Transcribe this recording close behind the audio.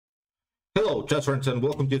Hello, chess friends, and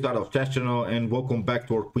welcome to that of Chess Channel, and welcome back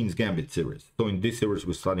to our Queen's Gambit series. So in this series,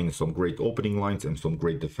 we're studying some great opening lines and some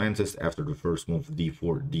great defenses after the first move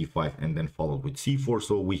d4, d5, and then followed with c4.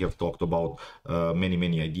 So we have talked about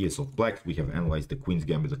many ideas of blacks. We have analyzed the Queen's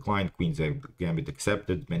Gambit declined, Queen's Gambit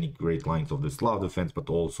accepted, many great lines of the Slav defense, but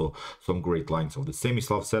also some great lines of the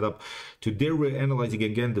semi-Slav setup. Today we're analyzing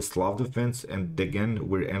again the Slav defense, and again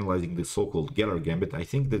we're analyzing the so-called Geller Gambit. I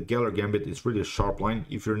think the Geller Gambit is really a sharp line.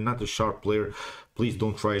 If you're not a sharp player, please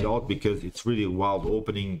don't try it out because it's really a wild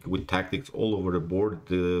opening with tactics all over the board.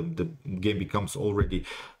 The game becomes already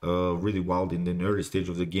really wild in the early stage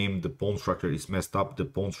of the game. The pawn structure is messed up, the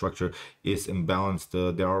pawn structure is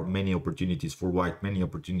imbalanced. There are many opportunities for white, many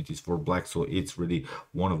opportunities for black, so it's really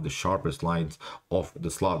one of the sharpest lines of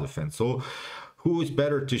the Slav defense. So who is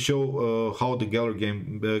better to show how the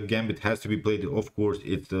Geller Gambit has to be played? Of course,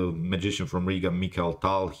 it's the magician from Riga, Mikhail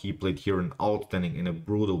Tal. He played here an outstanding and a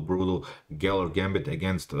brutal Geller Gambit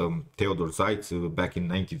against Theodor Zaitz back in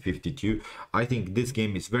 1952. I think this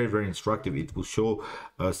game is very instructive. It will show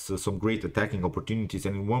us some great attacking opportunities,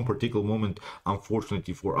 and in one particular moment,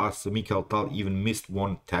 unfortunately for us, Mikhail Tal even missed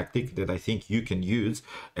one tactic that I think you can use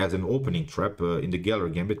as an opening trap in the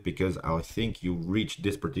Geller Gambit, because I think you reach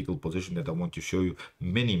this particular position that I want to show you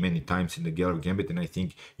many times in the Geller Gambit, and I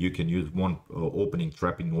think you can use one opening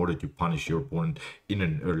trap in order to punish your opponent in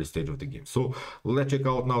an early stage of the game. So let's check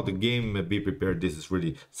out now the game. Be prepared, this is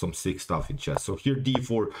really some sick stuff in chess. So here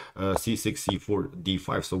d4, c6, c4,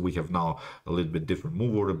 d5. So we have now a little bit different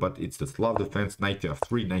move order, but it's the Slav defense, knight to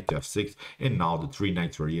f3, knight to f6, and now the three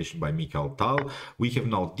knights variation by Mikhail Tal. We have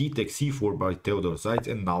now d takes c4 by Theodor Zaitz,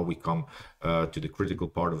 and now we come to the critical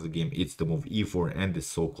part of the game. It's the move e4 and the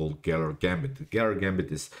so-called Geller Gambit. The Geller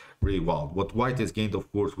Gambit is really wild. What white has gained,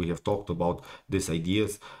 of course, we have talked about these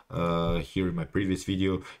ideas here in my previous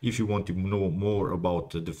video. If you want to know more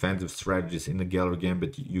about the defensive strategies in the Geller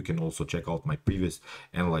Gambit, you can also check out my previous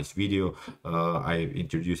analyzed video. I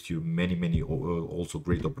introduced you many also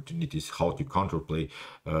great opportunities how to counterplay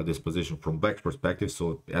this position from black's perspective.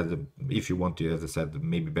 So if you want to, as I said,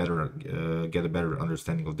 maybe get a better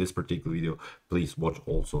understanding of this particular video, please watch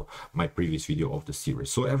also my previous video of the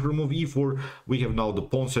series. So after move e4, we have now the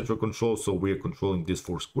pawn central control, so we're controlling these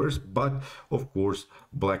four squares, but of course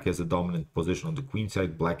black has a dominant position on the queen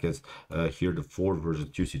side. Black has here the 4 versus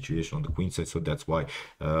 2 situation on the queen side, so that's why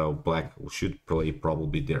black should play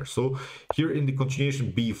probably there. So here in the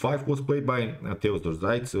continuation, b5 was played by Theodor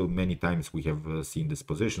Zaitz. So many times we have seen this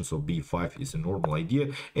position, so b5 is a normal idea,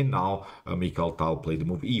 and now Mikhail Tal played the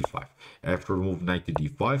move e5. After move knight to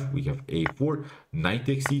d5, we have a4, knight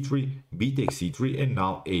takes c3, b takes c3, and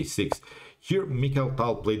now a6. Here, Mikhail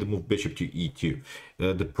Tal played the move bishop to e2.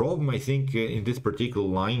 The problem, I think, in this particular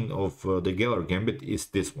line of the Geller Gambit is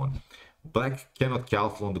this one. Black cannot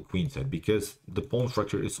castle on the queen side because the pawn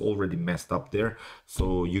structure is already messed up there.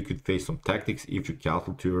 So you could face some tactics if you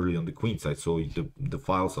castle too early on the queen side. So the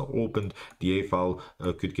files are opened, the a file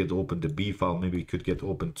could get opened, the b file maybe could get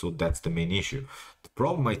opened. So that's the main issue. The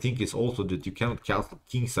problem, I think, is also that you cannot castle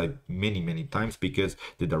king side many times because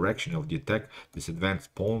the direction of the attack, this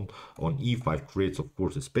advanced pawn on e5 creates, of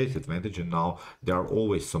course, a space advantage. And now there are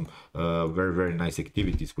always some very nice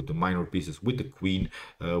activities with the minor pieces, with the queen,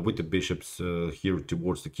 with the bishop here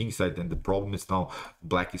towards the king side. And the problem is now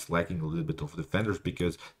black is lacking a little bit of defenders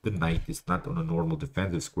because the knight is not on a normal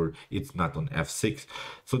defensive square, it's not on f6.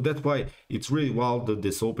 So that's why it's really wild that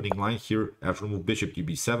this opening line here after move bishop to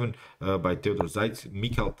b7 by Theodor Zaitz.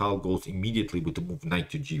 Mikhail Tal goes immediately with the move knight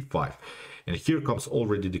to g5. And here comes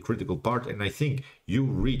already the critical part, and I think you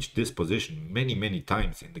reach this position many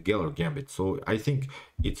times in the Geller Gambit. So I think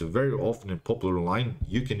it's a very often and popular line.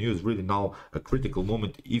 You can use really now a critical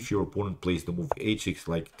moment if your opponent plays the move h6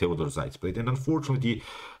 like Theodor Zaitz played. And unfortunately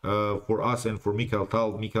for us and for Mikhail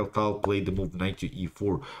Tal played the move knight to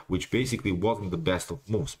e4, which basically wasn't the best of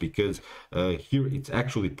moves, because here it's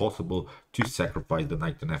actually possible to sacrifice the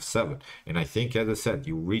knight on f7. And I think, as I said,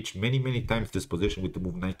 you reach many times this position with the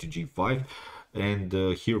move knight to g5. And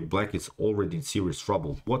here black is already in serious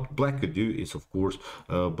trouble. What black could do is, of course,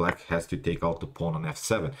 black has to take out the pawn on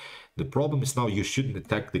f7. The problem is now you shouldn't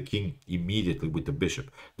attack the king immediately with the bishop.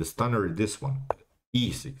 The stunner is this one,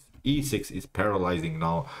 e6. e6 is paralyzing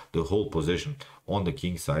now the whole position on the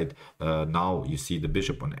king side. Now you see the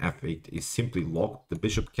bishop on f8 is simply locked. The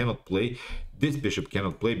bishop cannot play. This bishop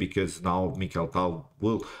cannot play because now Mikhail Tal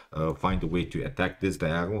will find a way to attack this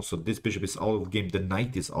diagonal. So this bishop is out of game. The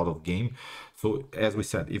knight is out of game. So as we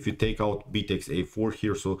said, if you take out b takes a4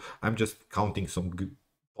 here, so I'm just counting some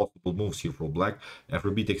possible moves here for black. After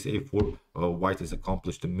b takes a4, white has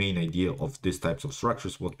accomplished the main idea of these types of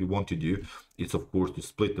structures. What we want to do is, of course, to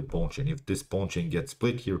split the pawn chain. If this pawn chain gets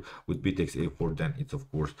split here with b takes a4, then it's, of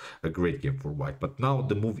course, a great game for white. But now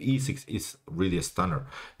the move e6 is really a stunner,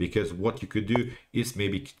 because what you could do is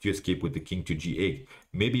maybe to escape with the king to g8.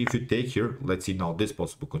 Maybe if you take here, let's see now this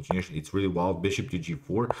possible continuation, it's really wild. Bishop to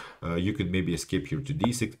g4, you could maybe escape here to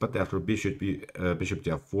d6, but after bishop to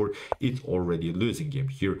f4, it's already a losing game.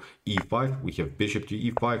 Here e5, we have bishop to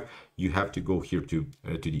e5, you have to go here to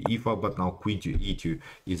the e5, but now queen to e2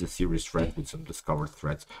 is a serious threat with some discovered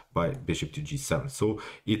threats by bishop to g7. So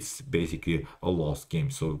it's basically a lost game.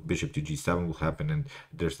 So bishop to g7 will happen and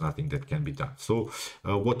there's nothing that can be done. So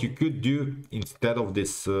what you could do instead of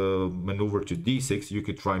this maneuver to d6, you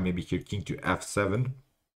could try maybe here king to f7.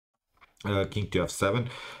 King to f7,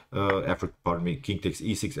 after, pardon me, king takes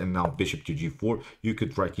e6, and now bishop to g4. You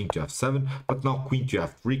could try king to f7, but now queen to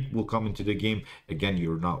f3 will come into the game. Again,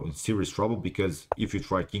 you're now in serious trouble, because if you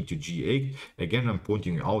try king to g8, again, I'm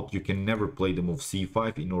pointing out, you can never play the move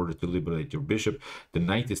c5 in order to liberate your bishop. The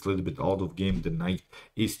knight is a little bit out of game. The knight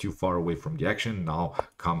is too far away from the action. Now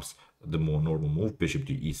comes the more normal move, bishop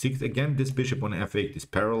to e6. Again, this bishop on f8 is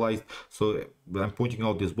paralyzed, so I'm pointing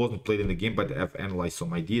out this wasn't played in the game, but I've analyzed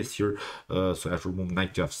some ideas here. So after move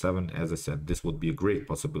knight to f7, as I said, this would be a great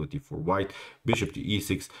possibility for white. Bishop to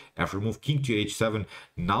e6, after move king to h7.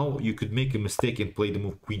 Now you could make a mistake and play the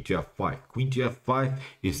move queen to f5. Queen to f5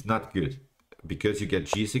 is not good, because you get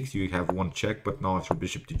g6, you have one check, but now after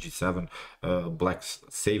bishop to g7, black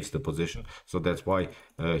saves the position. So that's why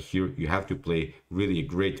here you have to play really a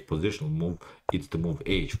great positional move. It's the move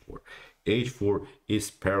h4. h4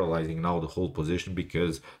 is paralyzing now the whole position,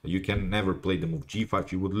 because you can never play the move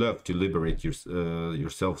g5. You would love to liberate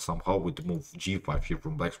yourself somehow with the move g5 here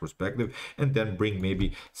from black's perspective, and then bring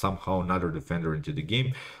maybe somehow another defender into the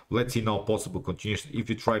game. Let's see now possible continuation. If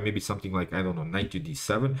you try maybe something like, I don't know, knight to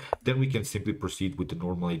d7, then we can simply proceed with the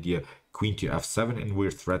normal idea, queen to f7, and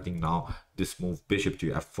we're threatening now this move bishop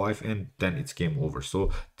to f5, and then it's game over.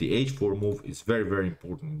 So the h4 move is very, very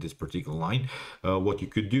important in this particular line. What you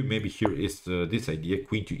could do maybe here is this idea,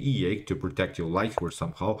 queen to e8, to protect your light square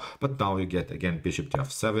somehow, but now you get again bishop to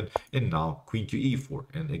f7, and now queen to e4,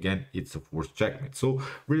 and again it's a forced checkmate. So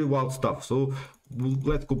really wild stuff. So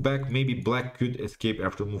let's go back. Maybe black could escape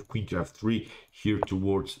after move queen to f3 here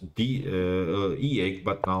towards e8,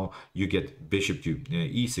 but now you get bishop to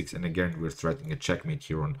e6, and again we're threatening a checkmate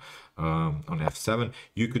here on f7.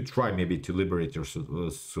 You could try maybe to liberate your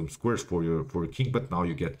some squares for your king, but now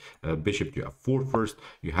you get bishop to f4 first.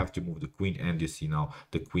 You have to move the queen, and you see now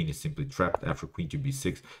the queen is simply trapped after queen to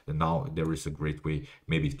b6. And now there is a great way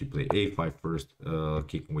maybe to play a5 first,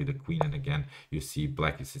 kicking away the queen, and again you see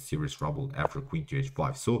black is in serious trouble after queen to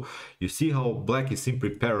h5. So you see how black is simply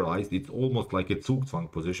paralyzed. It's almost like a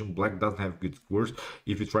Zugzwang position. Black doesn't have good squares.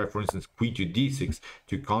 If you try, for instance, queen to d6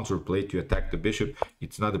 to counterplay, to attack the bishop,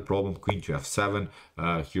 it's not a problem. Queen to f7,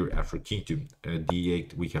 here after king to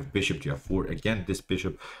d8, we have bishop to f4. Again,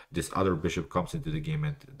 this other bishop comes into the game,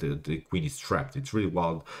 and the queen is trapped. It's really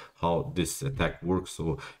wild how this attack works.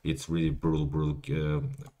 So it's really brutal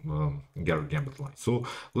Gambit line. So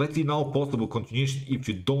let's see now possible continuation if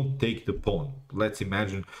you don't take the pawn. Let's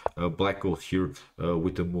imagine black goes here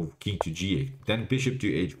with the move king to g8. Then bishop to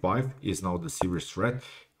h5 is now the serious threat.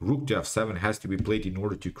 Rook to f7 has to be played in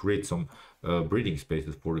order to create some breathing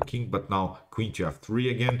spaces for the king, but now queen to f3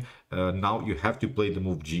 again. Now you have to play the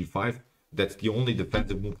move g5. That's the only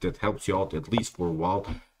defensive move that helps you out, at least for a while.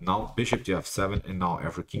 Now bishop to f7, and now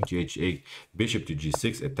after king to h8, bishop to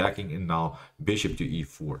g6 attacking, and now bishop to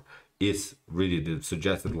e4 is really the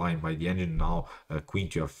suggested line by the engine. Now queen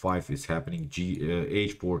to f5 is happening,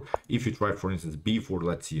 h4. If you try, for instance, b4,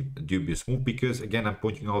 let's see, dubious move, because again I'm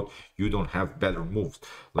pointing out you don't have better moves.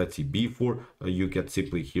 Let's see, b4, you get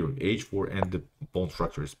simply here h4, and the pawn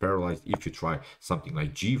structure is paralyzed. If you try something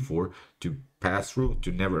like g4 to pass through,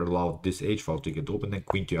 to never allow this h file to get open, then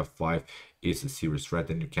queen to f5 is a serious threat,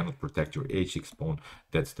 and you cannot protect your h6 pawn.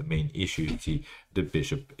 That's the main issue. You see the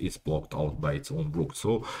bishop is blocked out by its own rook.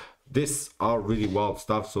 So these are really wild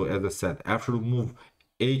stuff. So as I said, after the move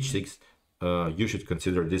h6, you should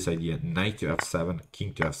consider this idea, knight to f7,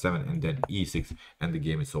 king to f7, and then e6, and the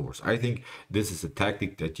game is over. So I think this is a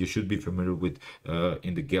tactic that you should be familiar with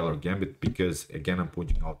in the Gambit, because again I'm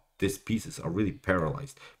pointing out these pieces are really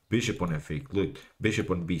paralyzed. Bishop on f8, look, bishop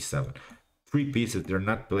on b7, three pieces, they're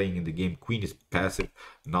not playing in the game. Queen is passive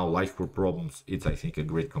now, life for problems. It's, I think, a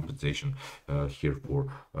great compensation here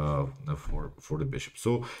for the bishop.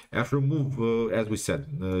 So after a move, as we said,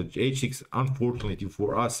 h6, unfortunately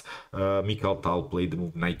for us, Mikhail Tal played the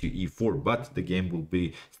move knight to e4, but the game will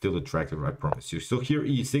be still attractive, I promise you. So here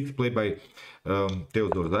e6 played by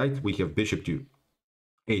Theodor Zayt. We have bishop to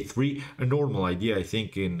a3, a normal idea, I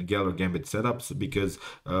think, in Gambit setups, because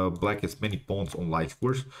black has many pawns on light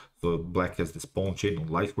squares. So black has this pawn chain on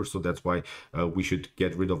light squares, so that's why we should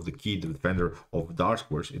get rid of the key defender of dark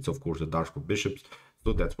squares. It's of course the dark square bishops.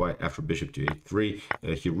 So that's why after bishop to a3,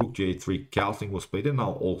 here rook to a3, castling was played, and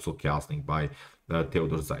now also castling by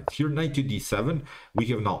Theodor Zayt. Here knight to d7, we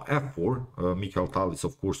have now f4. Mikhail Tal is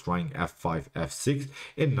of course trying f5, f6,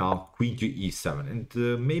 and now queen to e7.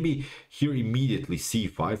 And maybe here immediately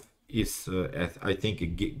c5 is, I think, a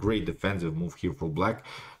great defensive move here for black.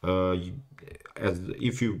 As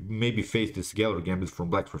if you maybe face this Gambit from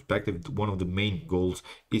black's perspective, one of the main goals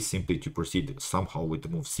is simply to proceed somehow with the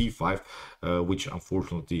move c5, which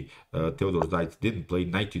unfortunately Theodor Zayt didn't play.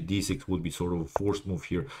 Knight to d6 would be sort of a forced move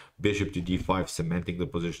here. Bishop to d5, cementing the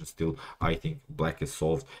position. Still, I think black has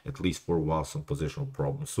solved, at least for a while, some positional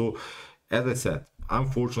problems. So as I said,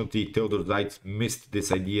 unfortunately, Theodor Zayt missed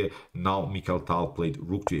this idea. Now Mikhail Tal played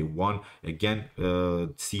rook to a1. Again,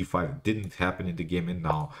 c5 didn't happen in the game, and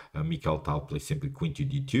now Mikhail Tal plays simply queen to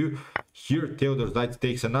d2. Here, Theodor Zayt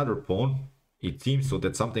takes another pawn. It seems so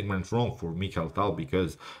that something went wrong for Mikhail Tal,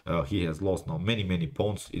 because he has lost now many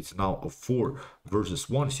pawns. It's now a 4 versus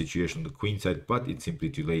 1 situation on the queen side, but it's simply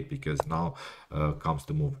too late, because now comes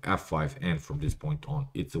the move f5, and from this point on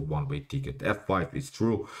it's a one-way ticket. F5 is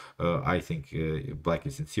true. I think black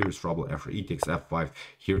is in serious trouble. After e takes f5,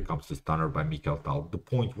 here comes the stunner by Mikhail Tal. The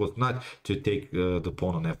point was not to take the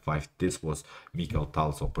pawn on f5. This was Mikhail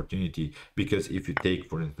Tal's opportunity, because if you take,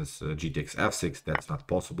 for instance, g takes f6, that's not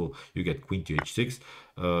possible. You get queen to h6.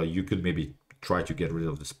 You could maybe try to get rid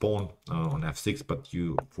of this pawn on f6, but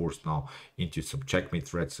you forced now into some checkmate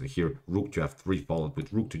threats. Here rook to f3 followed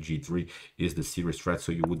with rook to g3 is the serious threat,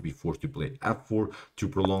 so you would be forced to play f4 to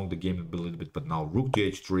prolong the game a little bit. But now rook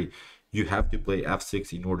to h3, you have to play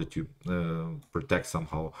f6 in order to protect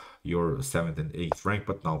somehow your 7th and 8th rank.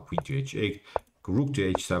 But now queen to h8, rook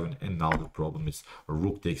to h7, and now the problem is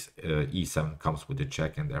rook takes e7 comes with a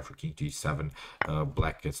check, and after king to e7,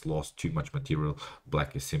 black has lost too much material.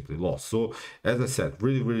 Black is simply lost. So as I said,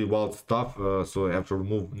 really wild stuff. So after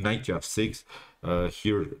move knight to f6,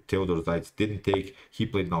 here Theodor Zayt didn't take. He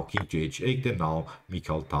played now king to h8, and now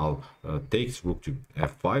Mikhail Tal takes rook to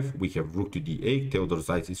f5. We have rook to d8. Theodor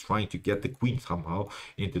Zayt is trying to get the queen somehow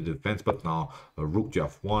into defense, but now rook to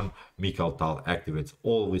f1. Mikhail Tal activates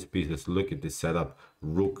all of his pieces. Look at this setup: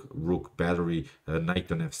 rook battery,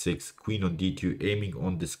 knight on f6, queen on d2, aiming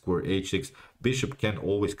on the square h6. Bishop can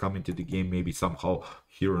always come into the game, maybe somehow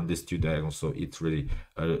here on this 2 diagonals. So it's really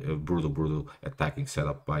a brutal attacking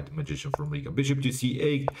setup by the magician from Riga. Bishop to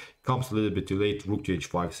c8 comes a little bit too late. Rook to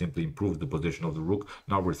h5 simply improves the position of the rook.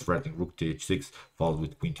 Now we're threatening rook to h6 followed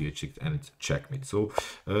with queen to h6, and it's checkmate. So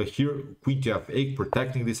here queen to f8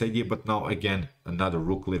 protecting this idea, but now again another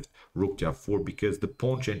rook lift, rook to f4, because the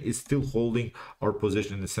pawn chain is still holding our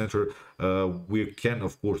position in the center. We can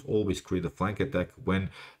of course always create a flank attack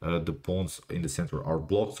when the pawns in the center are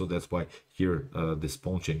blocked. So that's why here this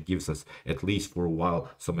pawn chain gives us, at least for a while,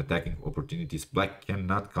 some attacking opportunities. Black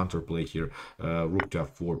cannot counterplay here. Rook to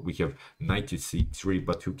f4, we have knight to c3,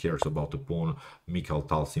 but who cares about the pawn? Mikhail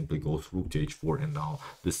Tal simply goes rook to h4, and now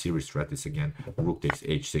the serious threat is again rook takes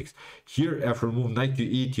h6. Here after move knight to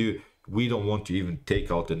e2, we don't want to even take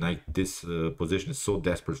out the knight. This position is so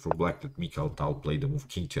desperate for black that Mikhail Tal played the move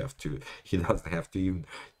king to f2. He doesn't have to even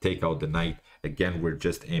take out the knight. Again, we're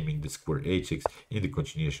just aiming the square h6. In the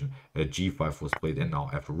continuation, g5 was played, and now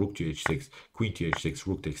after rook to h6, queen to h6,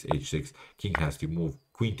 rook takes h6, king has to move,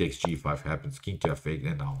 queen takes g5 happens, king to f8,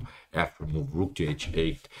 and now after move rook to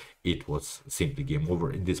h8, it was simply game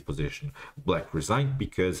over. In this position, black resigned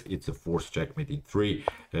because it's a forced checkmate in 3.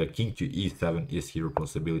 King to e7 is here a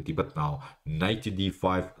possibility, but now knight to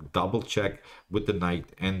d5, double check with the knight,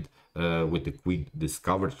 and with the queen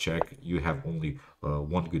discovered check. You have only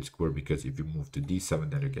one good square, because if you move to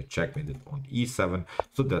d7, then you get checkmated on e7.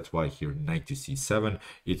 So that's why here knight to c7,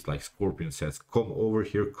 it's like Scorpion says, come over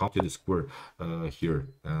here, come to the square here,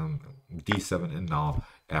 d7, and now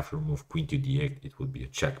after move queen to d8, it would be a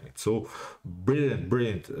checkmate. So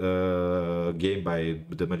brilliant game by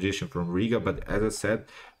the magician from Riga. But as I said,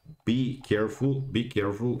 be careful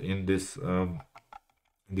in this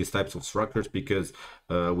these types of structures, because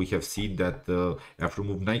we have seen that after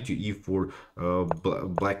move knight to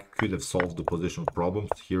e4, black could have solved the positional problems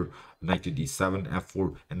here. Knight to d7,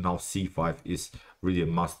 f4, and now c5 is really a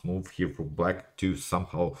must move here for black to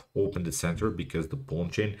somehow open the center, because the pawn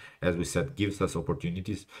chain, as we said, gives us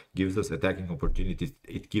opportunities, gives us attacking opportunities,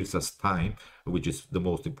 it gives us time, which is the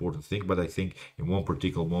most important thing. But I think in one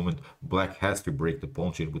particular moment black has to break the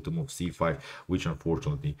pawn chain with the move c5, which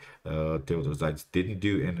unfortunately Theodor Zayt didn't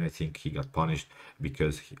do, and I think he got punished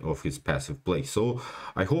because of his passive play. So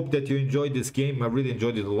I hope that you enjoyed this game. I really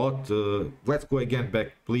enjoyed it a lot. Let's go again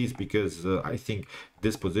back, please, because I think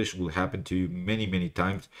this position will happen to you many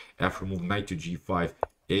times. After move knight to g5,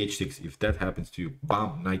 h6, if that happens to you,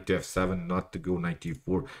 bam, knight to f7, not to go knight to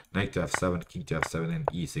e4, knight to f7, king to f7, and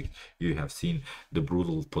e6. You have seen the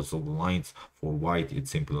brutal puzzle lines for white.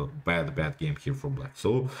 It's simply a bad game here for black.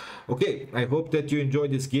 So okay, I hope that you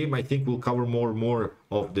enjoyed this game. I think we'll cover more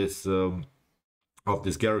of this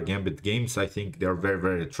Gambit games. I think they're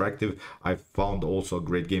very attractive. I found also a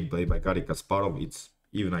great gameplay by Garry Kasparov. It's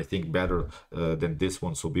even, I think, better than this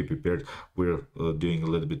one, so be prepared. We're doing a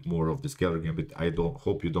little bit more of this Gambit. I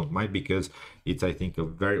hope you don't mind, because it's, I think, a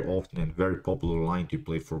very often and very popular line to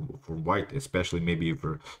play for white, especially maybe if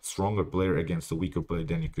you're a stronger player against a weaker player,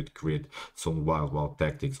 then you could create some wild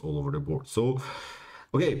tactics all over the board. So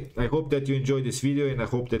okay, I hope that you enjoyed this video, and I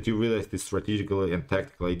hope that you realize the strategical and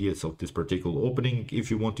tactical ideas of this particular opening.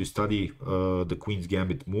 If you want to study the Queen's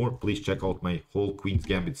Gambit more, please check out my whole Queen's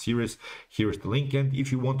Gambit series. Here's the link. And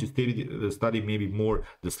if you want to study maybe more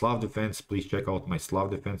the Slav defense, please check out my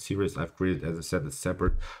Slav defense series. I've created, as I said, a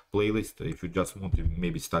separate playlist. If you just want to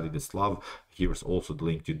maybe study the Slav, here's also the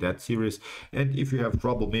link to that series. And if you have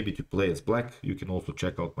trouble maybe to play as black, you can also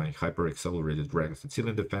check out my hyper accelerated Dragon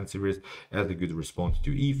Sicilian defense series as a good response to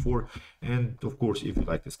e4. And of course, if you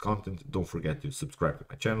like this content, don't forget to subscribe to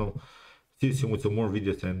my channel. See you soon with some more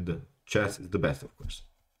videos, and chess is the best, of course.